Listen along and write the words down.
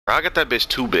Bro, I got that bitch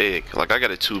too big. Like, I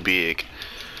got it too big.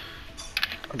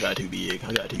 I got too big.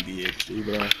 I got too big, too,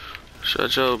 bro.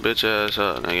 Shut your bitch ass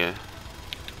up, nigga.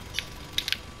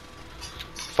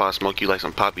 If I smoke you like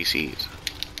some poppy seeds.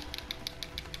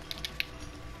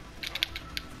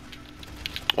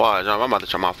 Why, John? I'm about to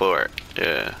try my foot.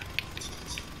 Yeah.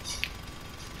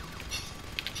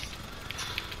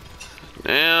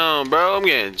 Damn, bro, I'm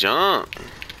getting jumped.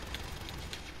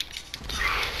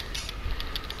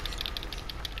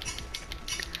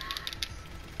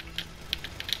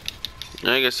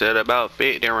 Nigga said about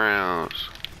 50 rounds.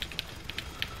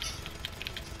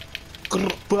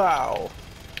 Wow.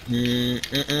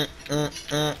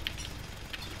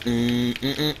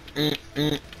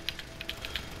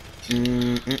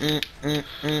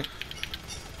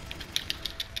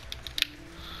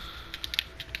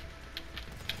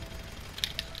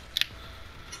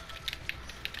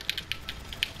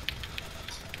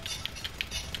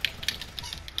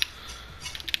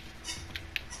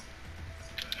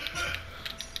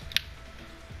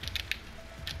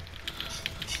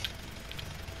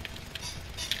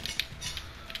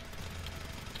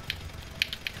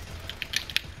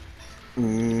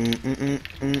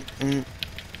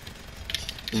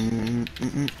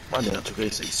 My damn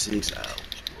 2K66 out.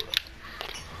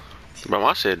 Bro,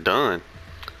 my shit done.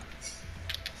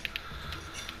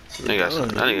 Nigga,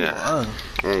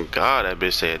 oh God, that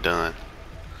bitch said done.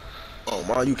 Oh,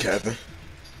 my, you capping.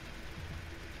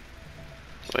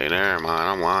 Wait, never mind,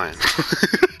 I'm lying.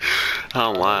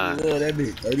 I'm lying. Yeah, that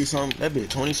bitch 30 something, that bitch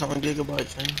 20 something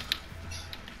gigabytes, man.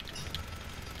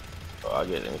 Oh, I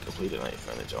get it incomplete, I ain't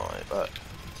finna join, but.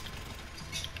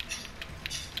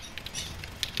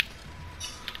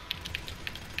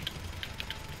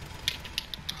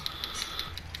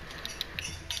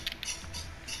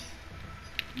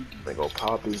 They go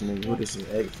pop his nigga. What is it?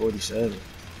 847.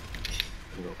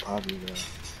 They go pop his guy.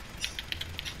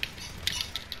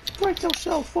 Break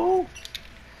yourself, fool.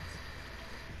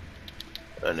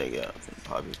 That nigga out finna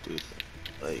pop his dude.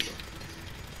 There you go.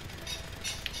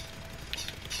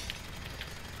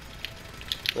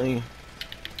 Nigga.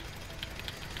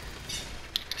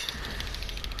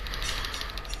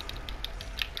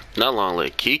 That long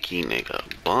leg Kiki nigga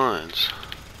buns.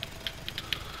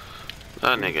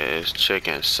 That nigga is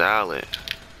chicken salad.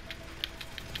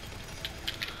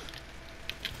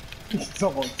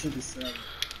 Talk about chicken salad.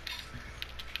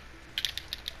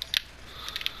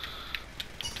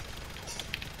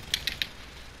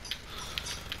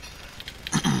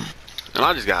 And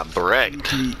I just got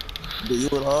breaked. Do you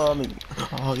love me?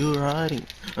 Are you riding?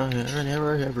 I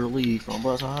never ever leave from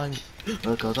beside me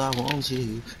because I want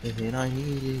you and I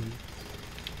need you.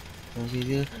 I'll give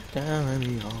you down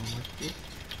me all my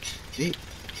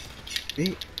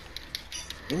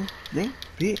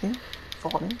beat,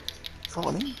 falling,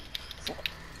 falling,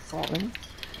 falling,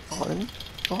 falling,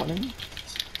 falling.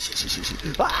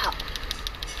 Ah!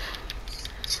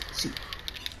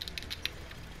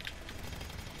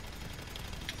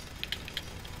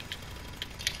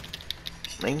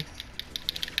 Man.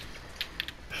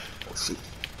 Oh shit.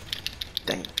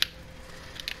 Damn.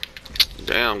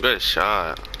 Damn, good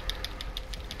shot.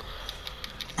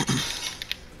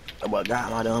 What got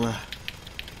my dumb?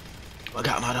 What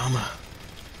got my dumb?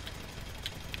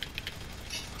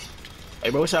 Hey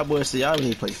bro, what y'all boys say? Y'all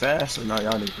need to play fast or not?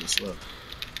 Y'all need to play slow.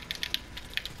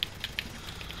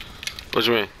 What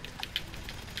you mean?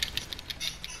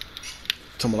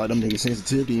 Talking about like them niggas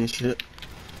sensitivity and shit.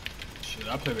 Shit,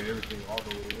 I play with everything all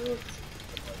the way up.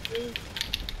 Like this.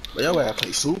 But y'all gotta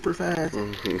play super fast.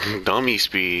 Dummy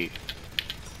speed.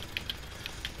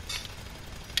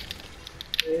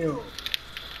 Damn.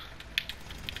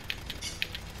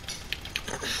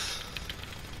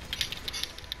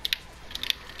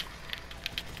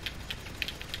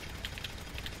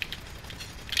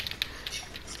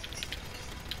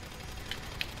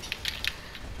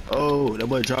 Oh, that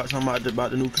boy dropped something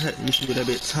about the new pet. You see what that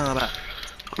bitch time about?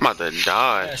 I'm about to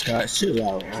die. Mascot, chill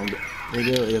out, nigga.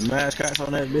 If mascots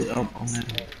on that bitch, I'm on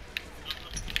that.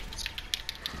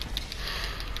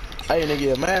 Hey,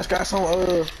 nigga, if mascots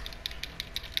on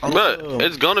But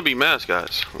it's gonna be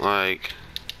mascots. Like,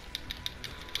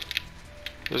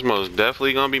 it's most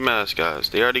definitely gonna be mascots.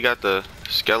 They already got the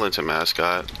skeleton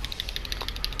mascot.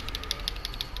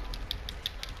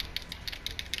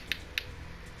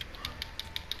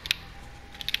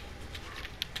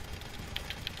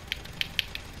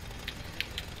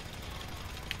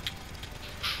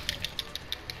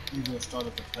 You gonna start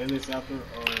up the playlist after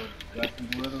Black and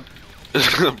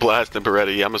Beretta? Blast and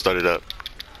Beretta. Yeah, I'm gonna start it up.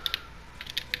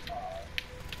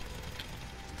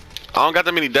 I don't got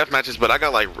that many death matches, but I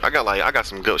got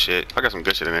some good shit. I got some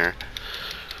good shit in there.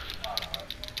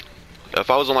 If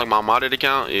I was on like my modded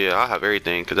account, yeah, I have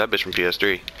everything, cause that bitch from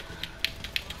PS3.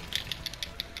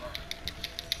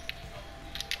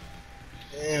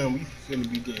 Damn, we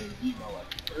finna be getting beat by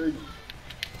like 30.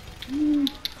 Woo.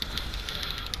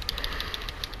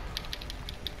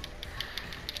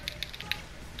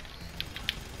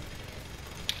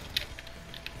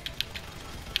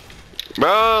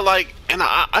 Bro, like, and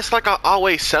it's like I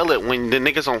always sell it when the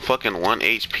nigga's on fucking 1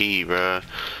 HP, bro.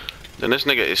 Then this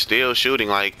nigga is still shooting,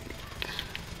 like.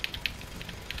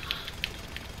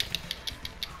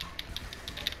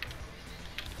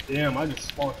 Damn, I just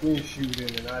spawned in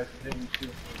shooting and I didn't kill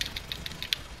him.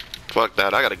 Fuck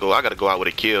that, I gotta go out with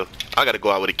a kill. I gotta go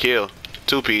out with a kill.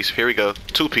 2-piece, here we go.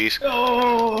 2-piece.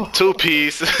 Oh!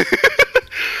 2-piece.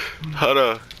 Hold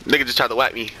up. Nigga just tried to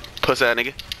whack me. Puss ass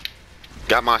nigga.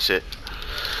 Got my shit.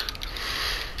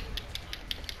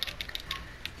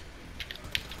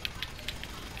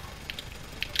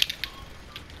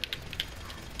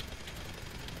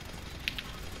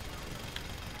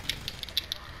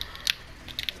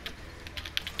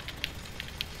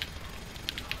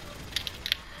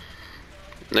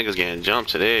 Niggas getting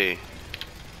jumped today.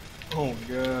 Oh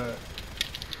god.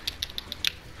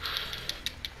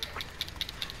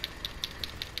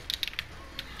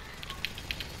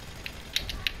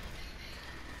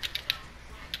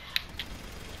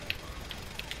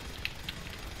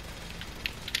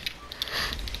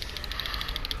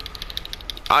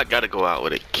 I gotta go out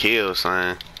with a kill,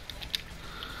 son.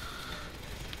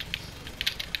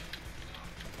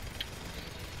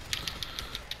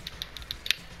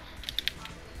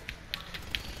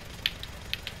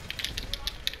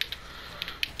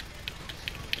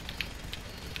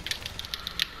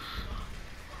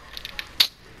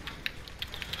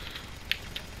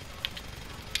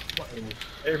 Fucking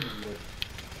everywhere.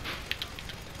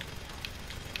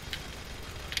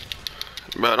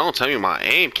 Bro, don't tell me my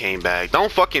aim came back.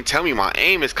 Don't fucking tell me my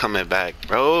aim is coming back,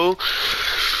 bro.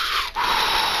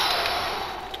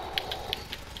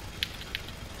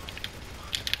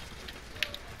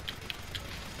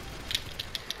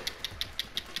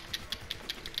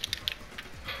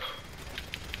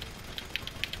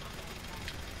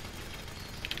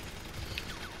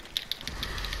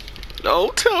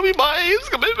 Don't tell me my aim's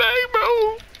coming back,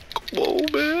 bro. Come on,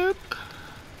 man.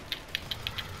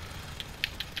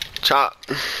 Chop.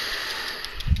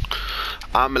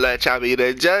 I'ma let y'all be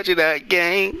the judge of that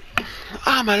game.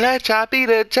 I'ma let y'all be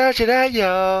the judge of that,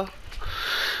 y'all.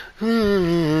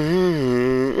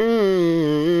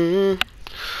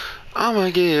 I'ma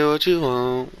get what you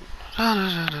want.